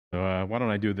So why don't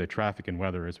I do the traffic and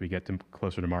weather as we get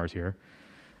closer to Mars here.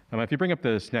 If you bring up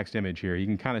this next image here, you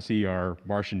can kind of see our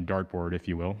Martian dartboard, if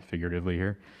you will, figuratively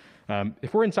here.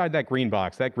 If we're inside that green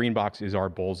box is our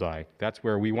bullseye. That's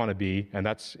where we want to be, and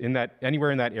that's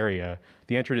anywhere in that area,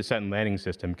 the entry, descent, and landing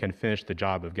system can finish the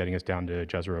job of getting us down to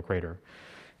Jezero Crater.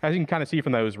 As you can kind of see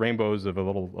from those rainbows of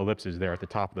little ellipses there at the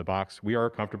top of the box, we are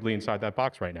comfortably inside that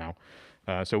box right now.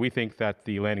 So we think that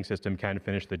the landing system can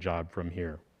finish the job from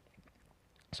here.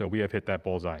 So we have hit that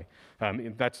bullseye.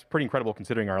 That's pretty incredible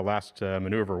considering our last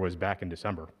maneuver was back in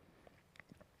December.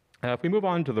 If we move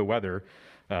on to the weather,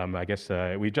 I guess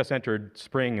we just entered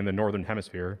spring in the northern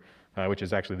hemisphere, which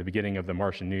is actually the beginning of the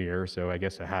Martian New Year. So I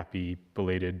guess a happy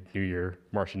belated New Year,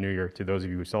 Martian New Year to those of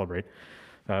you who celebrate.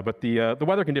 But the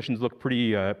weather conditions look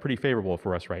pretty favorable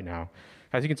for us right now.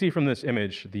 As you can see from this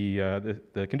image,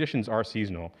 the conditions are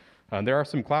seasonal. There are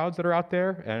some clouds that are out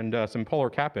there and some polar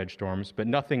cap edge storms, but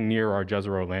nothing near our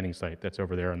Jezero landing site that's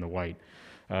over there in the white.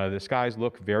 The skies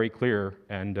look very clear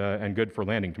and good for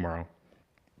landing tomorrow.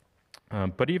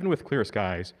 But even with clear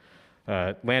skies,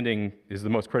 landing is the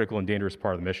most critical and dangerous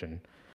part of the mission.